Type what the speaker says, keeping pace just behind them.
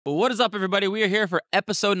What is up, everybody? We are here for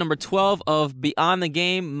episode number 12 of Beyond the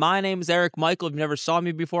Game. My name is Eric Michael. If you never saw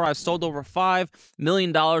me before, I've sold over $5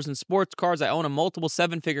 million in sports cards. I own a multiple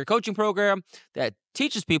seven-figure coaching program that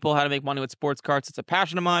teaches people how to make money with sports cards. It's a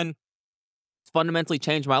passion of mine. It's fundamentally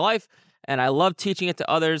changed my life, and I love teaching it to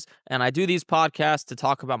others. And I do these podcasts to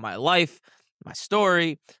talk about my life, my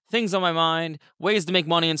story, things on my mind, ways to make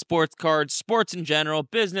money in sports cards, sports in general,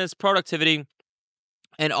 business, productivity,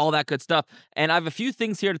 and all that good stuff. And I have a few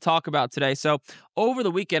things here to talk about today. So over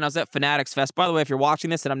the weekend, I was at Fanatics Fest. By the way, if you're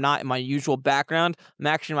watching this and I'm not in my usual background, I'm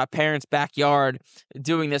actually in my parents' backyard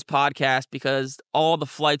doing this podcast because all the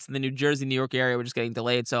flights in the New Jersey, New York area were just getting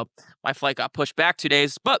delayed. So my flight got pushed back 2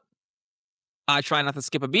 days, but I try not to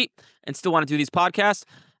skip a beat and still want to do these podcasts.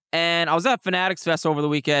 And I was at Fanatics Fest over the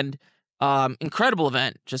weekend. Incredible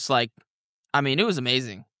event. It was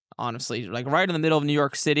amazing. Honestly, like right in the middle of New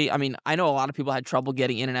York City. I mean, I know a lot of people had trouble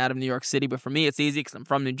getting in and out of New York City, but for me, it's easy because I'm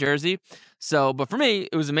from New Jersey. But for me,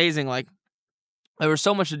 it was amazing. Like, there was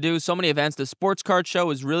so much to do, so many events. The sports card show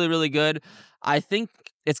was really, really good. I think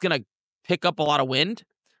it's going to pick up a lot of wind.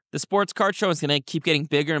 The sports card show is going to keep getting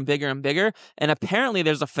bigger and bigger and bigger. And apparently,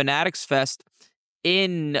 there's a Fanatics Fest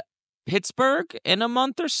in Pittsburgh in a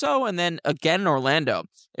month or so, and then again in Orlando.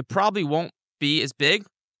 It probably won't be as big.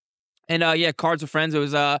 And Cards with Friends. It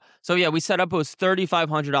was we set up. It was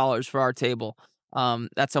 $3,500 for our table.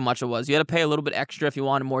 That's how much it was. You had to pay a little bit extra if you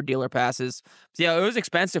wanted more dealer passes. So yeah, it was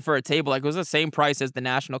expensive for a table. Like, it was the same price as the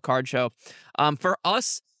National Card Show. For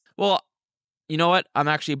us, well, you know what? I'm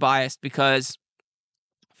actually biased because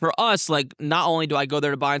for us, like, not only do I go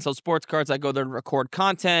there to buy and sell sports cards, I go there to record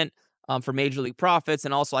content for Major League Profits,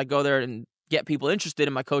 and also I go there and get people interested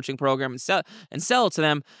in my coaching program and sell it to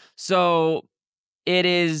them. So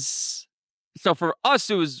for us,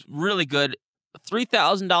 it was really good.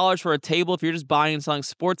 $3,000 for a table if you're just buying and selling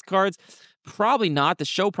sports cards. Probably not. The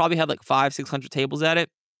show probably had like 500-600 tables at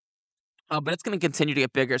it. But it's going to continue to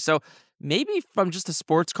get bigger. So maybe from just a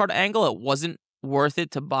sports card angle, it wasn't worth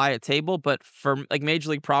it to buy a table. But for like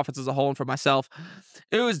Major League Profits as a whole and for myself,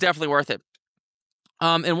 it was definitely worth it.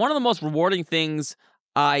 And one of the most rewarding things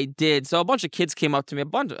I did, so a bunch of kids came up to me, a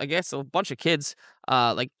bunch of kids,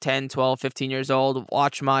 like 10, 12, 15 years old,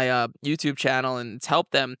 watch my YouTube channel, and it's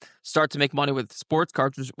helped them start to make money with sports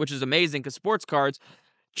cards, which is amazing because sports cards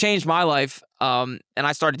changed my life. And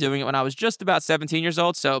I started doing it when I was just about 17 years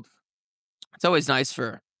old. So it's always nice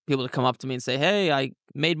for people to come up to me and say, hey, I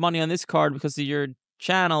made money on this card because of your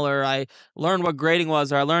channel, or I learned what grading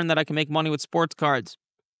was, or I learned that I can make money with sports cards.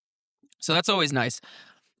 So that's always nice.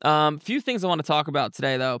 Few things I want to talk about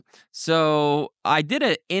today, though. So I did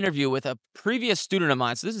an interview with a previous student of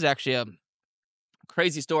mine. So this is actually a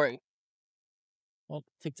crazy story. Well,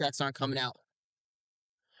 TikToks aren't coming out.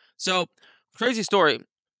 So, crazy story.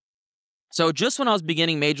 So just when I was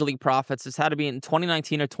beginning Major League Profits, this had to be in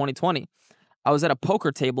 2019 or 2020. I was at a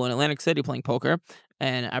poker table in Atlantic City playing poker,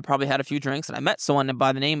 and I probably had a few drinks, and I met someone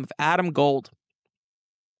by the name of Adam Gold.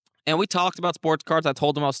 And we talked about sports cards. I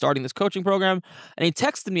told him I was starting this coaching program. And he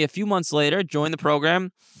texted me a few months later, joined the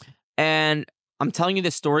program. And I'm telling you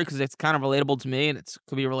this story because it's kind of relatable to me, and it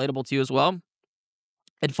could be relatable to you as well.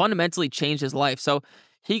 It fundamentally changed his life. So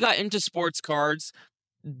he got into sports cards,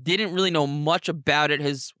 didn't really know much about it.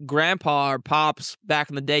 His grandpa or pops back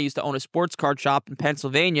in the day used to own a sports card shop in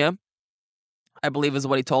Pennsylvania, I believe is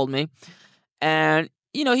what he told me. And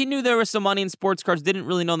he knew there was some money in sports cards, didn't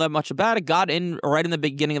really know that much about it, got in right in the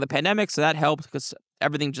beginning of the pandemic, so that helped because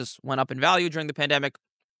everything just went up in value during the pandemic.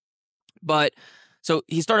 But so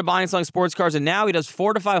he started buying and selling sports cards, and now he does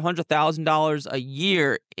 $400,000 to $500,000 a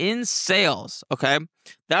year in sales. Okay,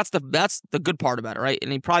 that's the good part about it, right?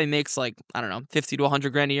 And he probably makes like, I don't know, 50 to 100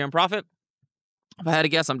 grand a year in profit. If I had to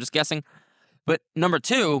guess, I'm just guessing. But number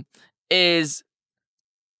two is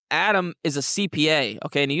Adam is a CPA,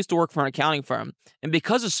 okay, and he used to work for an accounting firm. And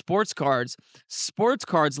because of sports cards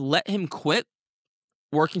let him quit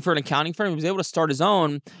working for an accounting firm. He was able to start his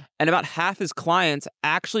own, and about half his clients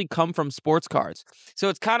actually come from sports cards. So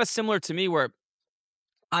it's kind of similar to me where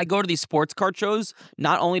I go to these sports card shows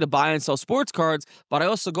not only to buy and sell sports cards, but I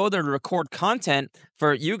also go there to record content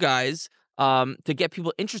for you guys to get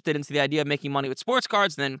people interested into the idea of making money with sports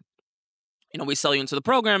cards. And then we sell you into the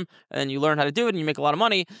program, and you learn how to do it, and you make a lot of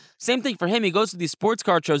money. Same thing for him. He goes to these sports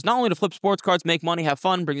card shows, not only to flip sports cards, make money, have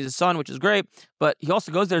fun, brings his son, which is great, but he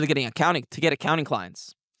also goes there to get accounting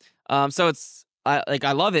clients. So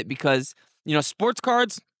I love it because, sports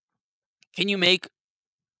cards, can you make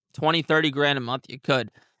 20, 30 grand a month? You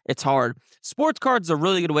could. It's hard. Sports cards are a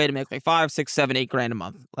really good way to make like 5, 6, 7, 8 grand a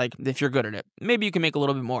month. Like, if you're good at it, maybe you can make a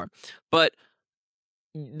little bit more, but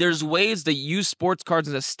there's ways to use sports cards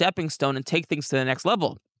as a stepping stone and take things to the next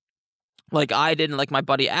level. like I did and like my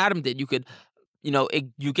buddy Adam did. You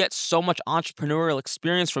get so much entrepreneurial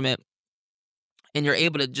experience from it, and you're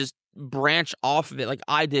able to just branch off of it like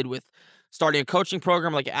I did with starting a coaching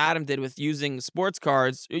program, like Adam did with using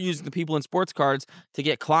the people in sports cards to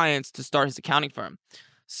get clients to start his accounting firm.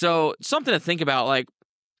 So something to think about, like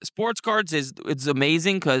sports cards it's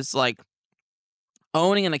amazing because like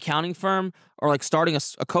owning an accounting firm or like starting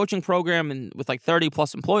a coaching program and with like 30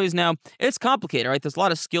 plus employees now, it's complicated, right? There's a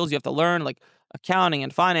lot of skills you have to learn, like accounting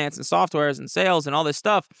and finance and softwares and sales and all this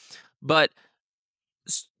stuff. But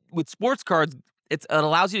with sports cards, it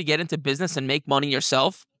allows you to get into business and make money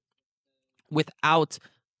yourself without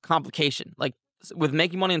complication. Like with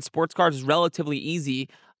making money in sports cards is relatively easy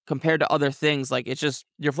compared to other things. Like it's just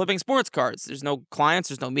you're flipping sports cards. There's no clients,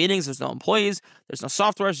 there's no meetings, there's no employees, there's no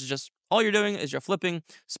software. It's just all you're doing is you're flipping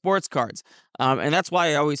sports cards. And that's why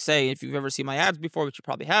I always say, if you've ever seen my ads before, which you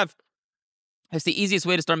probably have, it's the easiest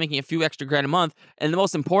way to start making a few extra grand a month. And the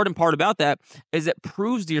most important part about that is it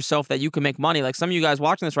proves to yourself that you can make money. Like some of you guys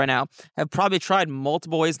watching this right now have probably tried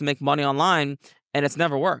multiple ways to make money online and it's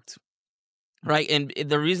never worked. Right. And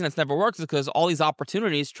the reason it's never worked is because all these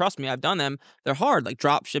opportunities, trust me, I've done them. They're hard, like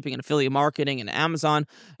drop shipping and affiliate marketing and Amazon.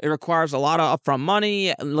 It requires a lot of upfront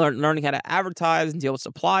money, and learning how to advertise and deal with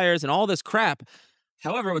suppliers and all this crap.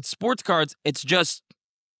 However, with sports cards, there's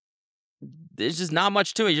just not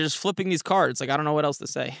much to it. You're just flipping these cards. Like, I don't know what else to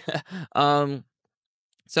say. um,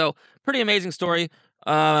 so pretty amazing story.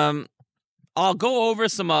 I'll go over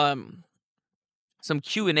some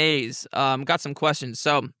Q&As. Got some questions.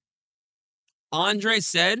 So Andre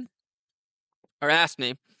said, or asked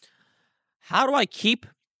me, how do I keep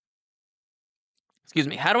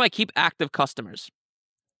active customers?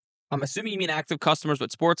 I'm assuming you mean active customers with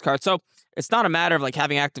sports cards. So it's not a matter of like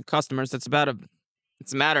having active customers. It's a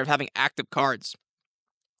matter of having active cards.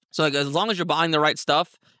 So like, as long as you're buying the right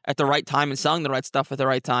stuff at the right time and selling the right stuff at the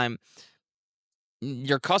right time,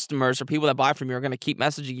 your customers or people that buy from you are going to keep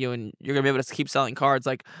messaging you, and you're going to be able to keep selling cards.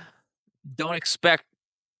 Like, don't expect,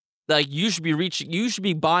 like, you should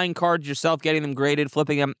be buying cards yourself, getting them graded,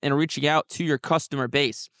 flipping them, and reaching out to your customer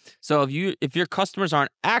base. So if your customers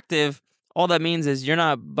aren't active, all that means is you're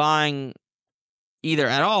not buying either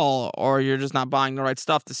at all, or you're just not buying the right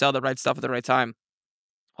stuff to sell the right stuff at the right time.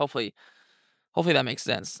 Hopefully that makes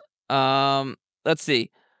sense. Let's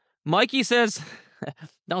see. Mikey says,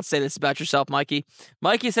 don't say this about yourself, Mikey.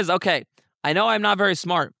 Mikey says, okay, I know I'm not very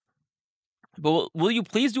smart, but will you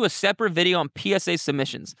please do a separate video on PSA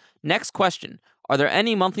submissions? Next question. Are there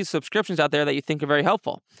any monthly subscriptions out there that you think are very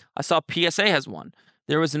helpful? I saw PSA has one.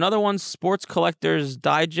 There was another one, Sports Collectors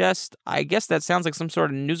Digest. I guess that sounds like some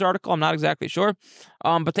sort of news article. I'm not exactly sure.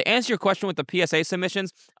 But to answer your question with the PSA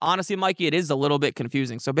submissions, honestly, Mikey, it is a little bit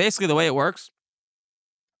confusing. So basically the way it works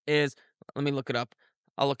is, let me look it up.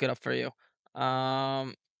 I'll look it up for you.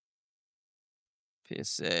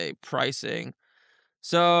 PSA pricing.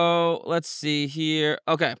 So let's see here.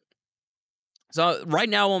 Okay. So right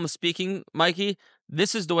now when I'm speaking, Mikey,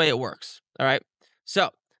 this is the way it works. All right. So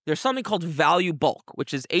there's something called value bulk,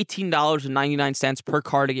 which is $18.99 per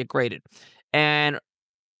card to get graded. And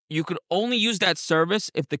you could only use that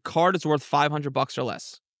service if the card is worth $500 or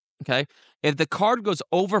less. Okay. If the card goes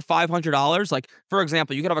over $500, like for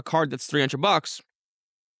example, you could have a card that's $300,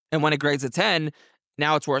 and when it grades a 10,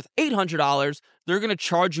 now it's worth $800. They're going to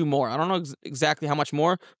charge you more. I don't know exactly how much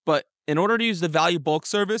more, but in order to use the value bulk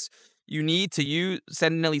service, you need to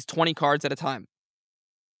send in at least 20 cards at a time.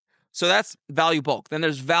 So that's value bulk. Then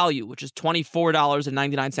there's value, which is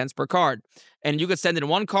 $24.99 per card. And you could send in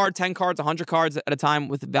 1 card, 10 cards, 100 cards at a time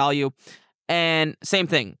with value. And same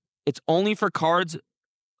thing. It's only for cards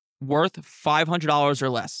worth $500 or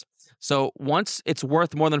less. So once it's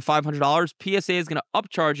worth more than $500, PSA is going to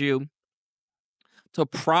upcharge you to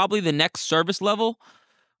probably the next service level,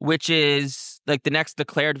 which is like the next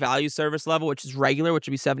declared value service level, which is regular, which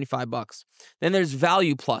would be $75. Then there's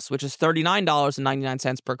Value Plus, which is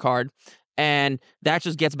 $39.99 per card. And that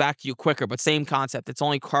just gets back to you quicker, but same concept. It's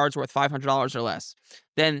only cards worth $500 or less.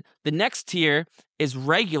 Then the next tier is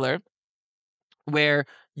regular, where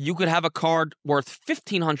you could have a card worth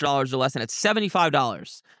 $1,500 or less, and it's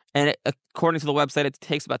 $75. And according to the website, it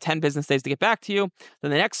takes about 10 business days to get back to you.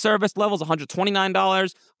 Then the next service level is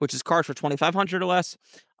 $129, which is cards for $2,500 or less.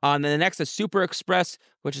 And then the next is Super Express,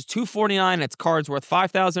 which is $249. It's cards worth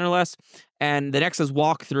 $5,000 or less. And the next is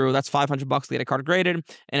Walkthrough. That's $500 to get a card graded,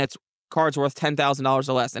 and it's cards worth $10,000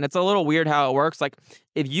 or less. And it's a little weird how it works. Like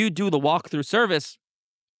if you do the Walkthrough service,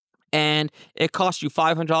 and it costs you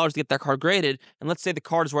 $500 to get that card graded, and let's say the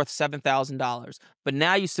card is worth $7,000, but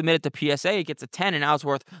now you submit it to PSA, it gets a 10, and now it's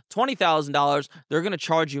worth $20,000, they're going to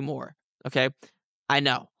charge you more, okay? I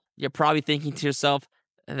know. You're probably thinking to yourself,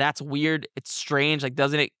 "That's weird. It's strange. Like,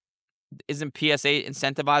 doesn't it isn't PSA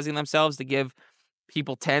incentivizing themselves to give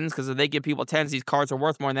people tens? Because if they give people tens, these cards are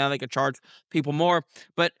worth more. Now they could charge people more."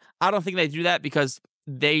 But I don't think they do that because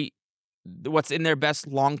they what's in their best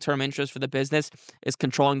long-term interest for the business is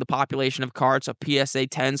controlling the population of cards, so PSA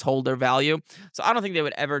 10s hold their value. So I don't think they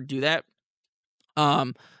would ever do that.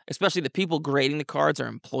 Um, Especially the people grading the cards are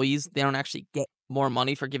employees. They don't actually get more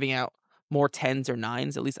money for giving out more tens or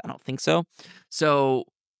nines. At least I don't think so. So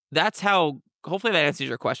that's how. Hopefully that answers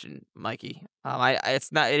your question, Mikey.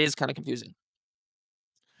 It's not. It is kind of confusing.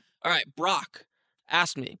 All right, Brock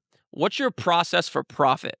asked me, "What's your process for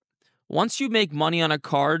profit? Once you make money on a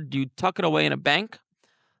card, do you tuck it away in a bank?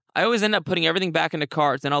 I always end up putting everything back into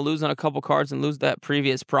cards, then I'll lose on a couple cards and lose that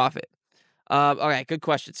previous profit." Okay, good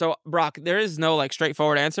question. So, Brock, there is no like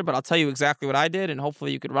straightforward answer, but I'll tell you exactly what I did, and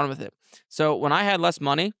hopefully you could run with it. So, when I had less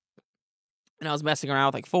money and I was messing around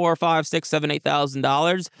with like four, five, six, seven,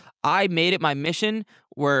 $8,000, I made it my mission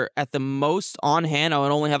where at the most on hand I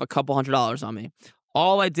would only have a couple $100 on me.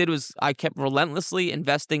 All I did was I kept relentlessly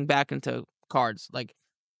investing back into cards. Like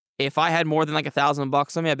if I had more than like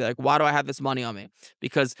 $1,000 on me, I'd be like, why do I have this money on me?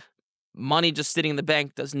 Because money just sitting in the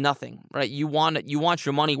bank does nothing, right? You want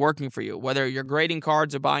your money working for you, whether you're grading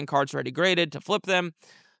cards or buying cards already graded to flip them.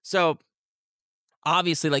 So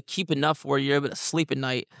obviously, like keep enough where you're able to sleep at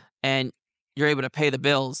night and you're able to pay the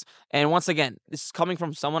bills. And once again, this is coming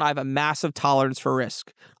from someone I have a massive tolerance for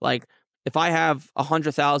risk. Like if I have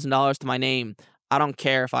 $100,000 to my name, I don't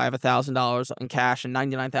care if I have $1,000 in cash and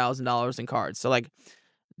 $99,000 in cards. So like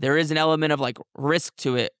there is an element of like risk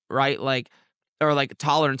to it, right? Like, or like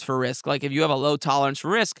tolerance for risk. Like if you have a low tolerance for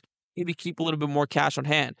risk, maybe keep a little bit more cash on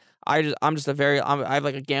hand. I'm just I have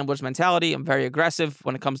like a gambler's mentality. I'm very aggressive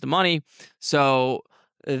when it comes to money. So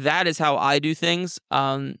that is how I do things.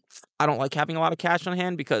 I don't like having a lot of cash on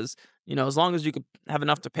hand because, as long as you could have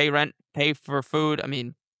enough to pay rent, pay for food, I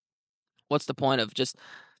mean, what's the point of just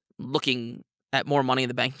looking at more money in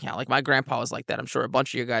the bank account? Like my grandpa was like that. I'm sure a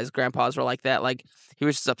bunch of your guys' grandpas were like that. Like he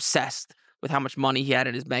was just obsessed with how much money he had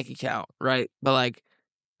in his bank account, right? But like,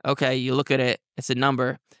 okay, you look at it, it's a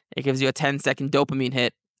number. It gives you a 10-second dopamine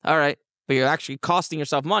hit. All right. But you're actually costing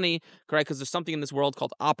yourself money, correct? Because there's something in this world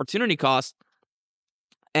called opportunity cost.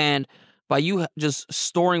 And by you just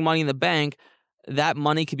storing money in the bank, that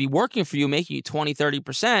money could be working for you, making you 20,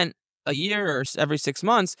 30% a year or every 6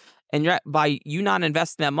 months. And by you not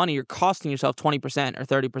investing that money, you're costing yourself 20% or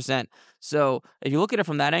 30%. So if you look at it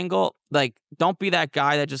from that angle, like don't be that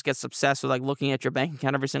guy that just gets obsessed with like looking at your bank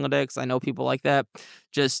account every single day. Cause I know people like that.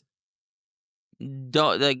 Just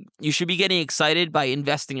don't like you should be getting excited by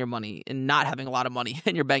investing your money and not having a lot of money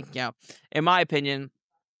in your bank account. In my opinion,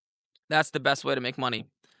 that's the best way to make money.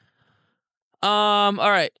 All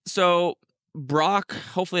right. So Brock,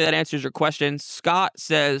 hopefully that answers your question. Scott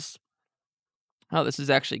says, "Oh, this is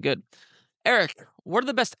actually good. Eric, what are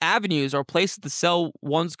the best avenues or places to sell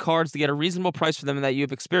one's cards to get a reasonable price for them that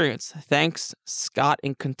you've experienced? Thanks, Scott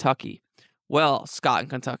in Kentucky." Well, Scott in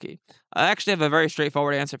Kentucky, I actually have a very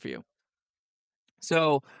straightforward answer for you.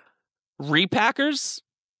 So repackers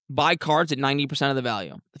buy cards at 90% of the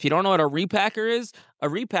value. If you don't know what a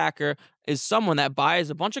repacker is someone that buys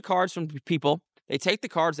a bunch of cards from people. They take the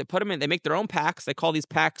cards, they put them in, they make their own packs. They call these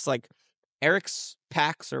packs like Eric's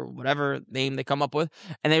packs or whatever name they come up with,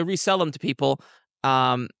 and they resell them to people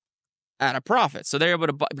um, at a profit. So they're able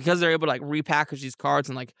to buy, because they're able to like repackage these cards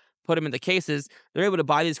and like put them into cases. They're able to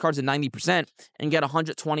buy these cards at 90% and get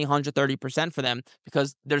 120, 130% for them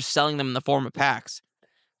because they're selling them in the form of packs.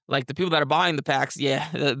 Like the people that are buying the packs, yeah,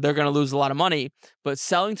 they're gonna lose a lot of money. But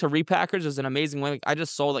selling to repackers is an amazing way. Like, I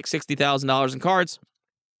just sold like $60,000 in cards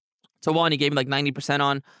to one. He gave me like 90%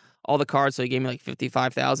 on all the cards, so he gave me like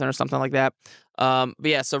 55,000 or something like that. But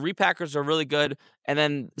yeah, so repackers are really good. And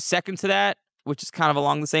then second to that, which is kind of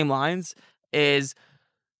along the same lines, is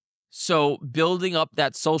so building up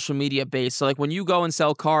that social media base. So like when you go and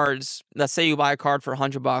sell cards, let's say you buy a card for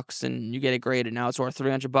 $100 and you get it graded, now it's worth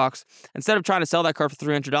 $300. Instead of trying to sell that card for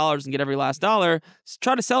 $300 and get every last dollar,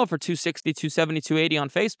 try to sell it for 260, 270, 280 on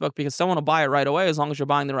Facebook because someone will buy it right away as long as you're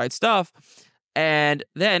buying the right stuff. And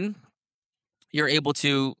then you're able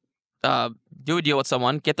to do a deal with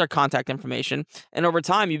someone, get their contact information, and over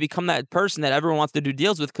time you become that person that everyone wants to do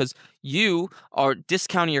deals with because you are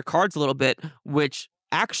discounting your cards a little bit, which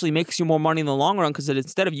actually makes you more money in the long run because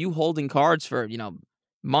instead of you holding cards for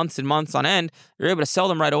months and months on end, you're able to sell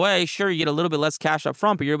them right away. Sure, you get a little bit less cash up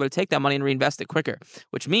front, but you're able to take that money and reinvest it quicker,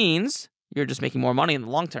 which means you're just making more money in the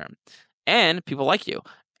long term. And people like you.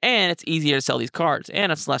 And it's easier to sell these cards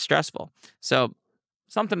and it's less stressful. So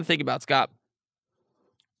something to think about, Scott.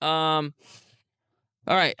 Um,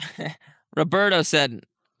 All right. Roberto said,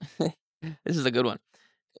 this is a good one.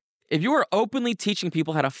 If you were openly teaching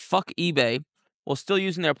people how to fuck eBay while still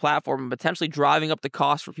using their platform and potentially driving up the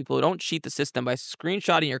cost for people who don't cheat the system by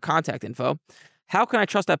screenshotting your contact info, how can I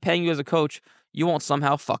trust that paying you as a coach, you won't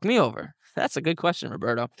somehow fuck me over? That's a good question,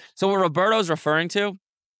 Roberto. So what Roberto's referring to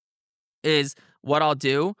is what I'll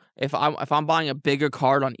do if I'm buying a bigger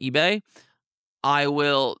card on eBay, I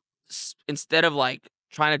will instead of like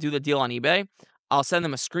trying to do the deal on eBay, I'll send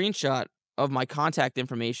them a screenshot of my contact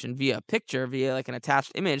information via a picture, via like an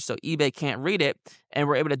attached image, so eBay can't read it, and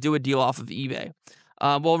we're able to do a deal off of eBay.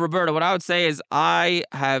 Well, Roberta, what I would say is I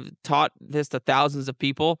have taught this to thousands of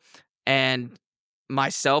people, and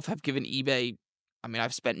myself have given eBay. I mean,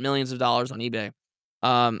 I've spent millions of dollars on eBay.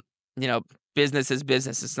 Um, you know, business is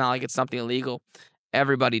business. It's not like it's something illegal.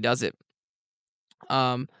 Everybody does it.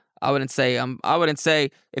 Um, I wouldn't say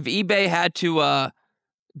if eBay had to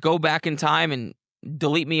go back in time and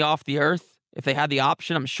delete me off the earth, if they had the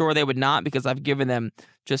option, I'm sure they would not because I've given them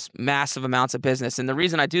just massive amounts of business. And the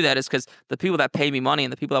reason I do that is because the people that pay me money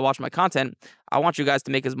and the people that watch my content, I want you guys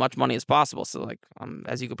to make as much money as possible. So, like,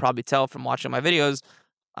 as you could probably tell from watching my videos,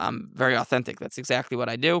 I'm very authentic. That's exactly what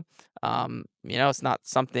I do. It's not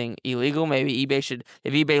something illegal. Maybe if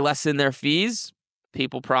eBay lessened their fees,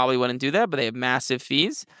 people probably wouldn't do that, but they have massive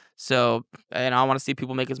fees. So, and I want to see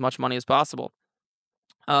people make as much money as possible.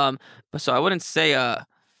 Um, but so I wouldn't say,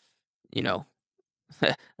 you know,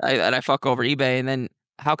 that I fuck over eBay, and then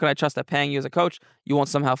how could I trust that paying you as a coach, you won't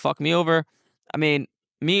somehow fuck me over? I mean,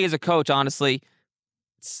 me as a coach, honestly,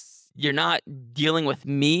 you're not dealing with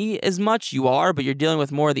me as much. You are, but you're dealing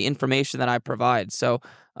with more of the information that I provide. So,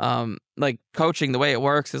 like coaching, the way it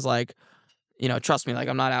works is like, trust me, like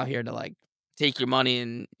I'm not out here to like take your money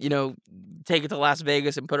and take it to Las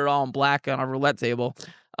Vegas and put it all in black on a roulette table.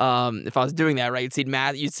 If I was doing that, right,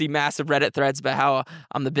 you'd see massive Reddit threads about how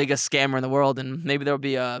I'm the biggest scammer in the world, and maybe there would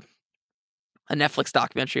be a Netflix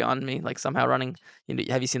documentary on me, like somehow running.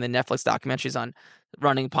 Have you seen the Netflix documentaries on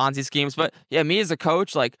running Ponzi schemes? But yeah, me as a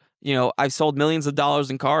coach, like I've sold millions of dollars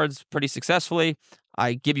in cards pretty successfully.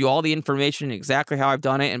 I give you all the information exactly how I've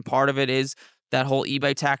done it, and part of it is that whole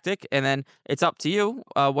eBay tactic, and then it's up to you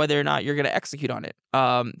whether or not you're going to execute on it.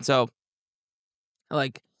 So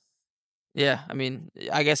like, yeah, I mean,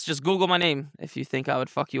 I guess just Google my name if you think I would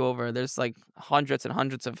fuck you over. There's like hundreds and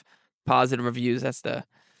hundreds of positive reviews. That's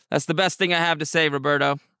the best thing I have to say,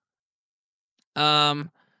 Roberto.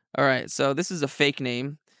 Um, all right, so this is a fake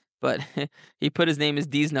name, but he put his name as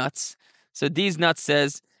D's Nuts. So D's Nuts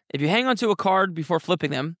says, if you hang onto a card before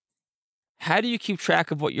flipping them, how do you keep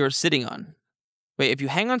track of what you're sitting on? Wait, if you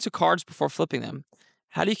hang onto cards before flipping them,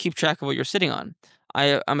 how do you keep track of what you're sitting on?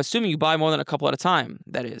 I'm assuming you buy more than a couple at a time.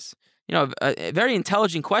 That is, a very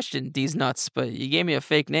intelligent question, D's Nuts, but you gave me a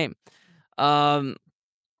fake name. Um,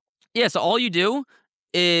 Yeah, so all you do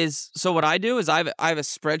is so what I do is I have a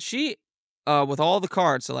spreadsheet with all the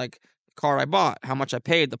cards. So like the card I bought, how much I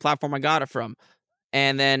paid, the platform I got it from,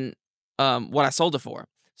 and then what I sold it for.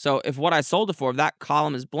 So if what I sold it for, if that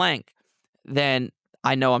column is blank, then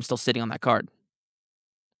I know I'm still sitting on that card.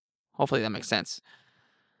 Hopefully that makes sense.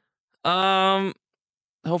 Um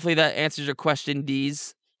Hopefully that answers your question,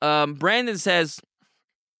 D's. Brandon says,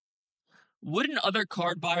 wouldn't other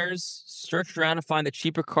card buyers search around and find the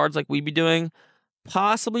cheaper cards like we'd be doing?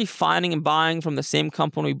 Possibly finding and buying from the same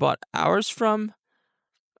company we bought ours from.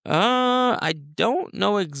 I don't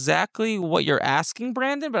know exactly what you're asking,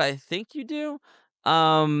 Brandon, but I think you do.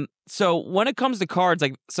 So when it comes to cards,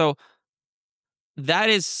 like, so that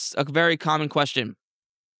is a very common question.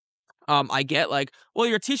 I get like, well,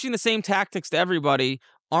 you're teaching the same tactics to everybody.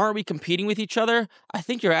 Aren't we competing with each other? I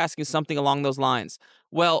think you're asking something along those lines.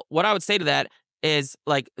 Well, what I would say to that is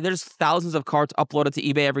like, there's thousands of cards uploaded to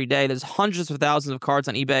eBay every day. There's hundreds of thousands of cards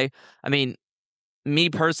on eBay. I mean, me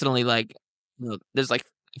personally, like, there's like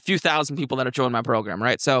a few thousand people that have joined my program,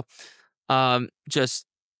 right? So, just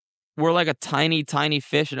we're like a tiny, tiny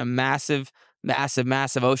fish in a massive, massive,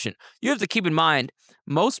 massive ocean. You have to keep in mind,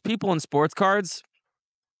 most people in sports cards,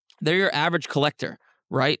 they're your average collector,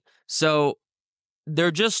 right? So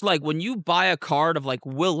they're just like when you buy a card of like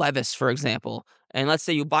Will Levis, for example, and let's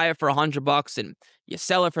say you buy it for $100 and you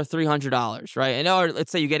sell it for $300, right? And or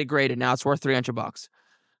let's say you get it graded, now it's worth $300.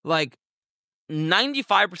 Like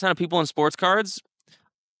 95% of people in sports cards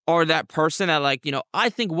are that person that like, I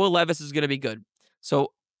think Will Levis is going to be good.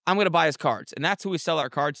 So I'm going to buy his cards. And that's who we sell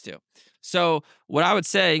our cards to. So what I would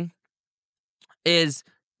say is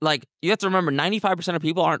like, you have to remember 95% of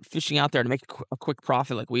people aren't fishing out there to make a quick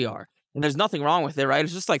profit like we are. And there's nothing wrong with it, right?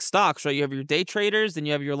 It's just like stocks, right? You have your day traders and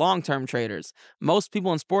you have your long-term traders. Most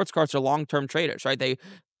people in sports cards are long-term traders, right?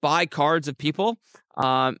 buy cards of people,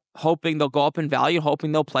 hoping they'll go up in value,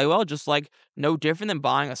 hoping they'll play well, just like no different than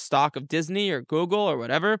buying a stock of Disney or Google or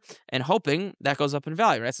whatever, and hoping that goes up in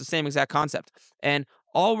value. Right? It's the same exact concept. And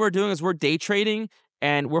all we're doing is we're day trading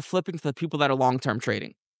and we're flipping to the people that are long term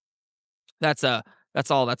trading. That's that's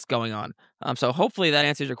all that's going on. So hopefully that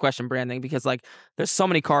answers your question, Branding, because like there's so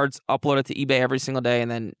many cards uploaded to eBay every single day, and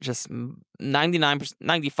then just 99%,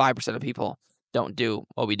 95% of people don't do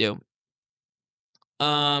what we do.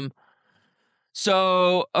 Um.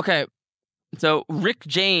 So okay. So Rick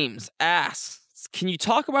James asks, can you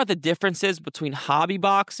talk about the differences between hobby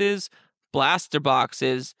boxes, blaster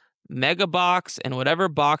boxes, mega box, and whatever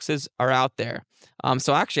boxes are out there?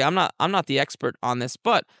 So actually, I'm not the expert on this,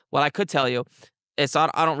 but what I could tell you is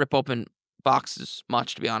I don't rip open boxes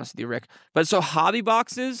much, to be honest with you, Rick. But so hobby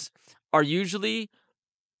boxes are usually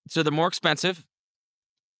so they're more expensive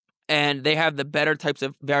and they have the better types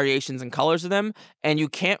of variations and colors of them, and you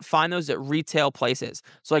can't find those at retail places.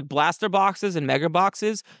 So like blaster boxes and mega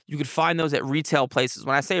boxes, you could find those at retail places.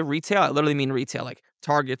 When I say retail, I literally mean retail, like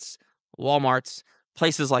Targets, Walmarts,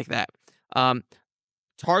 places like that. Um,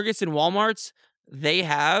 Targets and Walmarts, they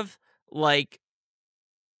have like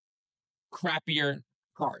crappier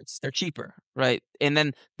cards. They're cheaper, right? And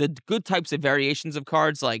then the good types of variations of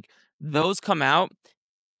cards, like those come out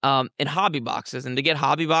in hobby boxes. And to get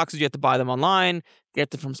hobby boxes, you have to buy them online, get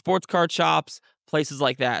them from sports card shops, places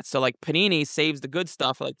like that. So like Panini saves the good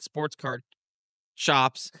stuff, like the sports card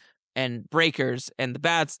shops and breakers, and the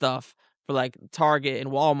bad stuff for like Target and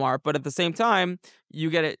Walmart. But at the same time, you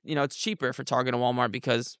get it, it's cheaper for Target and Walmart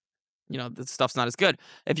because the stuff's not as good.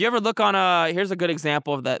 If you ever look on here's a good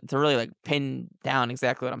example of that to really like pin down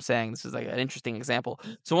exactly what I'm saying. This is like an interesting example.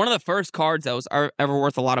 So one of the first cards that was ever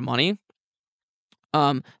worth a lot of money,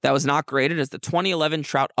 that was not graded, is the 2011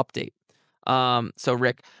 Trout update. So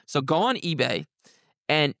Rick, so go on eBay,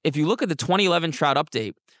 and if you look at the 2011 Trout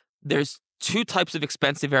update, there's two types of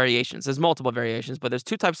expensive variations. There's multiple variations, but there's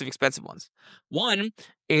two types of expensive ones. One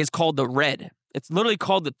is called the red. It's literally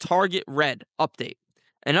called the Target Red update.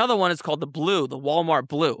 Another one is called the blue, the Walmart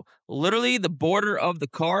blue. Literally, the border of the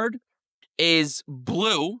card is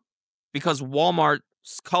blue because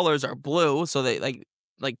Walmart's colors are blue, so they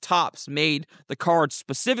like Topps made the card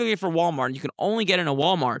specifically for Walmart, and you can only get into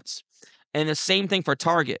Walmarts. And the same thing for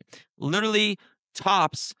Target. Literally,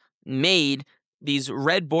 Topps made these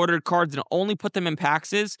red bordered cards and only put them in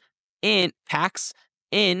packs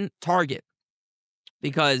in Target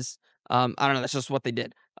because I don't know, that's just what they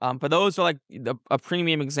did. But those are like a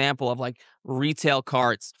premium example of like retail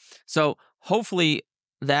cards. So hopefully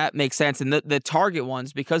that makes sense. And the Target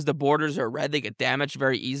ones, because the borders are red, they get damaged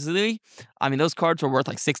very easily. I mean, those cards were worth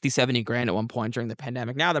like 60, 70 grand at one point during the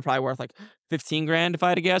pandemic. Now they're probably worth like 15 grand if I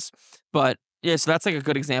had to guess. But yeah, so that's like a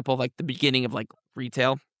good example of like the beginning of like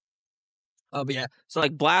retail. Oh, but yeah. So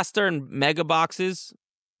like blaster and mega boxes,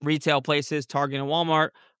 retail places, Target and Walmart.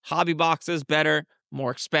 Hobby boxes, better,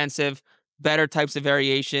 more expensive, better types of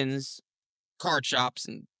variations, card shops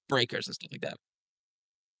and breakers and stuff like that.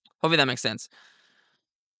 Hopefully that makes sense.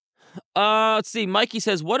 Let's see. Mikey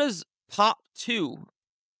says, what does Pop 2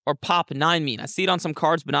 or Pop 9 mean? I see it on some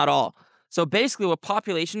cards, but not all. So basically what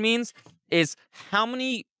population means is how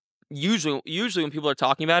many, usually when people are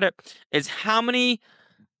talking about it, is how many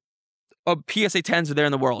of PSA 10s are there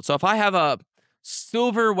in the world. So if I have a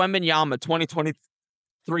silver Wembenyama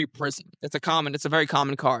 2023 Prism, it's a very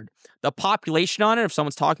common card. The population on it, if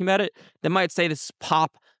someone's talking about it, they might say this is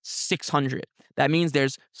Pop 600. That means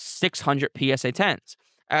there's 600 PSA 10s,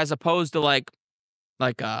 as opposed to like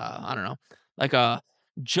I don't know, like a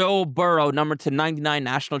Joe Burrow number to 99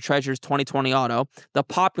 National Treasures 2020 auto. The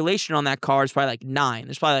population on that card is probably like 9.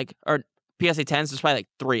 There's probably like, or PSA 10s, there's probably like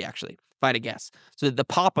 3 actually, if I had to guess. So the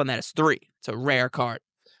pop on that is 3. It's a rare card.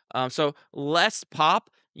 So less pop,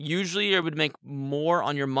 usually it would make more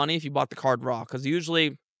on your money if you bought the card raw, because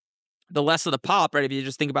usually the less of the pop, right? If you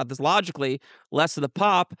just think about this logically, less of the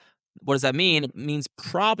pop, what does that mean? It means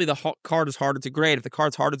probably the card is harder to grade. If the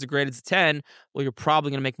card's harder to grade, it's a 10, well, you're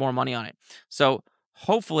probably going to make more money on it. So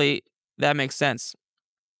hopefully that makes sense.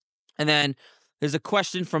 And then there's a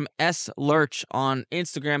question from S. Lurch on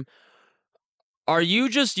Instagram. Are you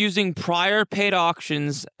just using prior paid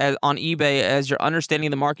auctions on eBay as your understanding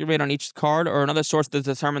of the market rate on each card, or another source to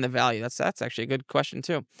determine the value? That's actually a good question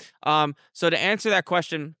too. So to answer that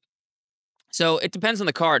question, so it depends on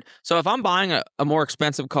the card. So if I'm buying a more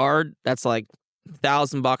expensive card that's like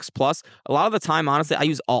 $1,000 plus, a lot of the time, honestly, I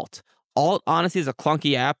use Alt. Alt honestly is a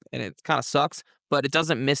clunky app and it kind of sucks, but it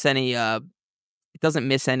doesn't miss any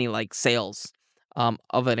like sales.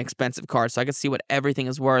 of an expensive card, so I can see what everything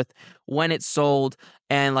is worth when it's sold.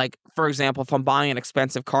 And like for example, if I'm buying an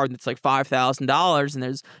expensive card that's like $5,000 and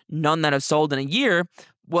there's none that have sold in a year,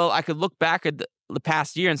 well, I could look back at the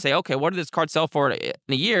past year and say, okay, what did this card sell for in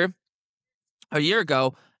a year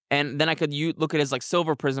ago? And then I could look at his like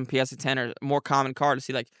Silver Prism PSA 10 or more common card to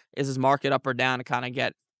see like is his market up or down to kind of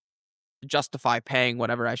get justify paying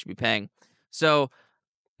whatever I should be paying. So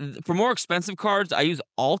for more expensive cards, I use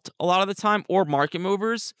alt a lot of the time or market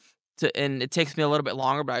movers and it takes me a little bit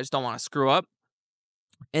longer, but I just don't want to screw up.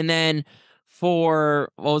 And then for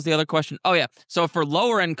what was the other question? Oh yeah. So for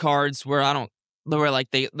lower end cards where I don't where like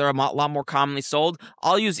they're a lot more commonly sold,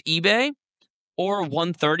 I'll use eBay or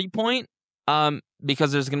 130 point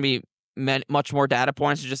because there's going to be much more data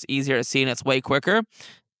points. It's just easier to see and it's way quicker.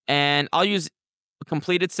 And I'll use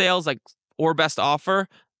completed sales like or best offer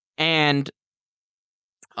and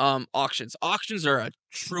auctions. Auctions are a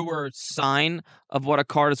truer sign of what a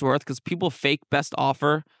card is worth because people fake best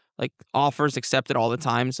offer, like offers accepted all the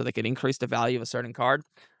time so they can increase the value of a certain card.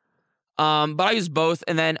 But I use both.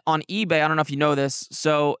 And then on eBay, I don't know if you know this.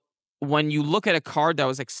 So when you look at a card that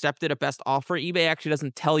was accepted at best offer, eBay actually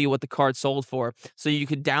doesn't tell you what the card sold for. So you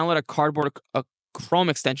could download a Chrome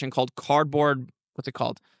extension called Cardboard. What's it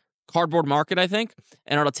called? Cardboard Market, I think,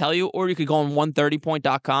 and it'll tell you. Or you could go on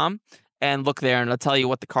 130point.com and look there, and it'll tell you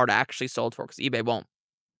what the card actually sold for because eBay won't.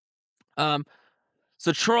 Um,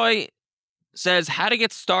 so Troy says how to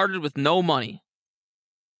get started with no money.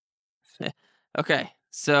 Okay,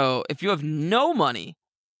 so if you have no money,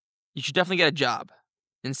 you should definitely get a job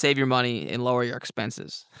and save your money and lower your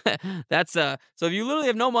expenses. That's so if you literally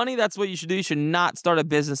have no money, that's what you should do. You should not start a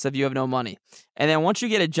business if you have no money. And then once you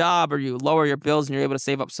get a job or you lower your bills and you're able to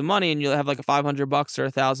save up some money and you'll have like a $500 or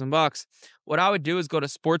 $1,000, what I would do is go to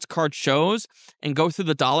sports card shows and go through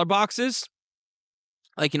the dollar boxes.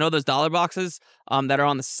 Like, you know, those dollar boxes that are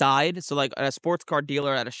on the side. So like at a sports card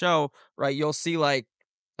dealer at a show, right, you'll see like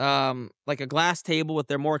a glass table with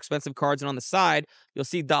their more expensive cards, and on the side you'll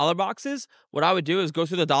see dollar boxes. What I would do is go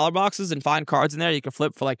through the dollar boxes and find cards in there you can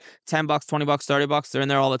flip for like $10, $20, $30. They're in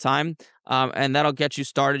there all the time. And that'll get you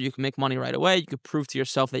started. You can make money right away. You could prove to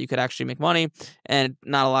yourself that you could actually make money and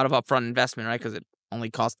not a lot of upfront investment, right? Because it only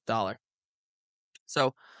costs $1.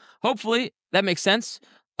 So hopefully that makes sense.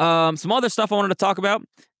 Some other stuff I wanted to talk about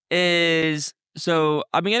is so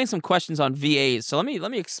I've been getting some questions on VAs. So let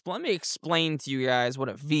me explain to you guys what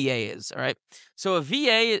a VA is. All right. So a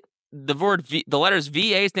VA, the letters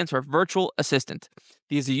VA stands for virtual assistant.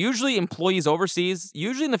 These are usually employees overseas,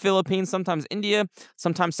 usually in the Philippines, sometimes India,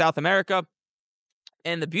 sometimes South America.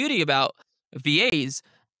 And the beauty about VAs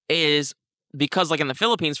is because, like in the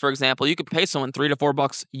Philippines, for example, you could pay someone $3 to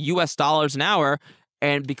 $4 US dollars an hour.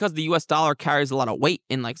 And because the US dollar carries a lot of weight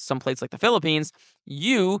in like some place like the Philippines,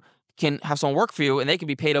 you can have someone work for you and they can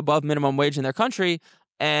be paid above minimum wage in their country.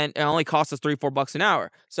 And it only costs us $3 to $4 an hour.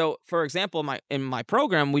 So, for example, in my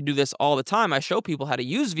program, we do this all the time. I show people how to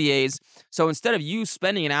use VAs. So instead of you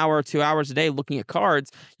spending an hour or 2 hours a day looking at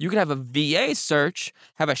cards, you can have a VA search,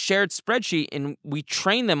 have a shared spreadsheet, and we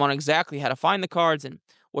train them on exactly how to find the cards and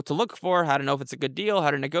what to look for, how to know if it's a good deal, how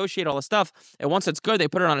to negotiate, all the stuff. And once it's good, they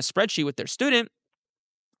put it on a spreadsheet with their student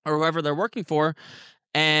or whoever they're working for.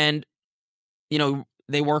 And, you know,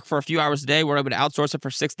 they work for a few hours a day. We're able to outsource it for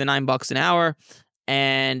 $6 to $9 an hour.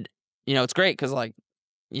 And, you know, it's great because, like,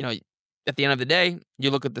 you know, at the end of the day,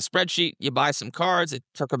 you look at the spreadsheet, you buy some cards. It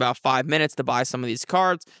took about 5 minutes to buy some of these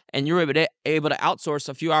cards, and you're able to outsource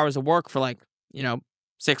a few hours of work for like, you know,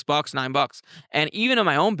 $6, $9. And even in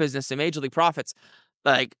my own business, in Major League Profits,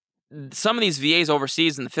 like some of these VAs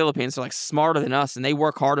overseas in the Philippines are like smarter than us and they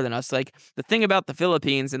work harder than us. Like the thing about the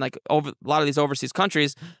Philippines and like a lot of these overseas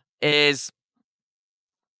countries is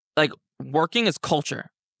like working is culture.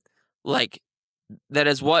 Like that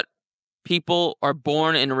is what people are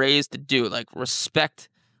born and raised to do, like respect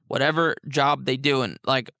whatever job they do. And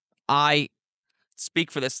like I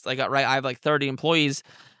speak for this, like right, I have like 30 employees,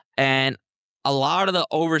 and a lot of the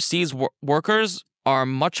overseas workers are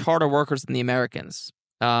much harder workers than the Americans.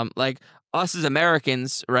 Like us as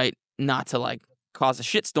Americans, right? Not to like cause a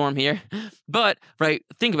shitstorm here, but right,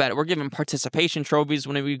 think about it. We're given participation trophies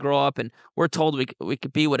when we grow up, and we're told we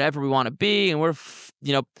could be whatever we want to be, and we're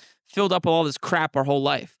filled up with all this crap our whole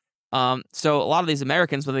life. So a lot of these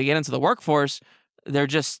Americans, when they get into the workforce, they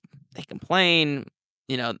complain.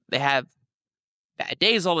 You know, they have bad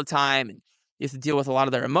days all the time, and you have to deal with a lot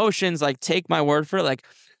of their emotions. Like, take my word for it. Like,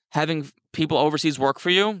 having people overseas work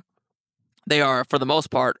for you, they are, for the most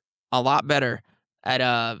part, a lot better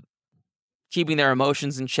at keeping their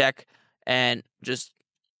emotions in check and just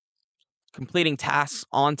completing tasks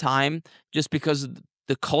on time, just because of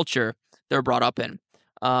the culture they're brought up in.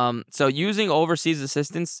 So using overseas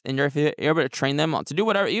assistants and if you're able to train them to do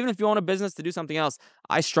whatever, even if you own a business to do something else,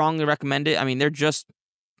 I strongly recommend it. I mean, a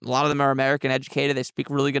lot of them are American educated. They speak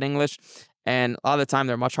really good English, and a lot of the time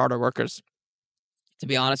they're much harder workers, to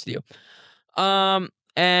be honest with you.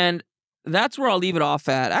 And that's where I'll leave it off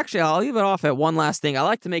at. Actually, I'll leave it off at one last thing. I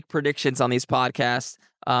like to make predictions on these podcasts,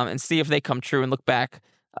 and see if they come true and look back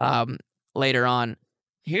later on.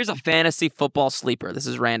 Here's a fantasy football sleeper. This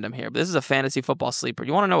is random here, but this is a fantasy football sleeper.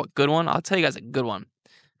 You want to know a good one? I'll tell you guys a good one.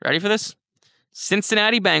 Ready for this?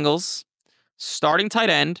 Cincinnati Bengals, starting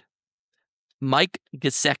tight end, Mike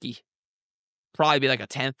Gesicki. Probably be like a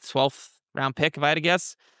 10th, 12th round pick if I had to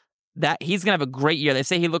guess. That he's going to have a great year. They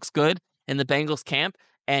say he looks good in the Bengals camp,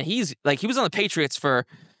 and he was on the Patriots for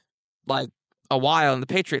like a while, and the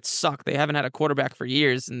Patriots suck. They haven't had a quarterback for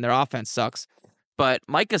years, and their offense sucks. But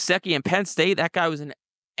Mike Gesicki in Penn State, that guy was an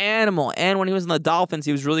animal. And when he was in the Dolphins,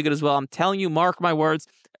 he was really good as well. I'm telling you, mark my words,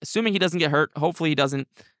 assuming he doesn't get hurt, hopefully he doesn't,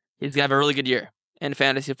 he's going to have a really good year in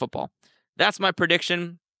fantasy football. That's my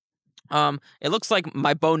prediction. It looks like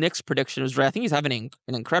my Bo Nix prediction was right. I think he's having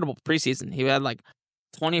an incredible preseason. He had like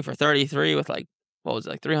 20 for 33 with like,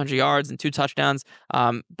 300 yards and 2 touchdowns.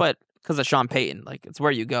 But because of Sean Payton, like it's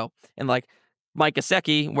where you go. And like Mike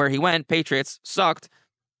Gesicki, where he went, Patriots sucked.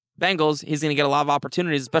 Bengals, he's going to get a lot of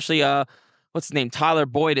opportunities, especially what's his name? Tyler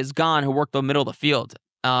Boyd is gone, who worked the middle of the field.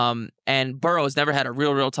 And Burrow's never had a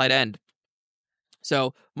real tight end.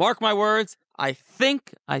 So mark my words. I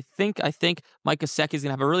think Mike Gesicki is going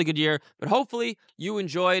to have a really good year. But hopefully you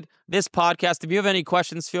enjoyed this podcast. If you have any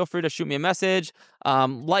questions, feel free to shoot me a message.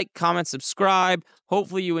 Like, comment, subscribe.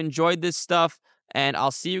 Hopefully you enjoyed this stuff. And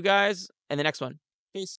I'll see you guys in the next one.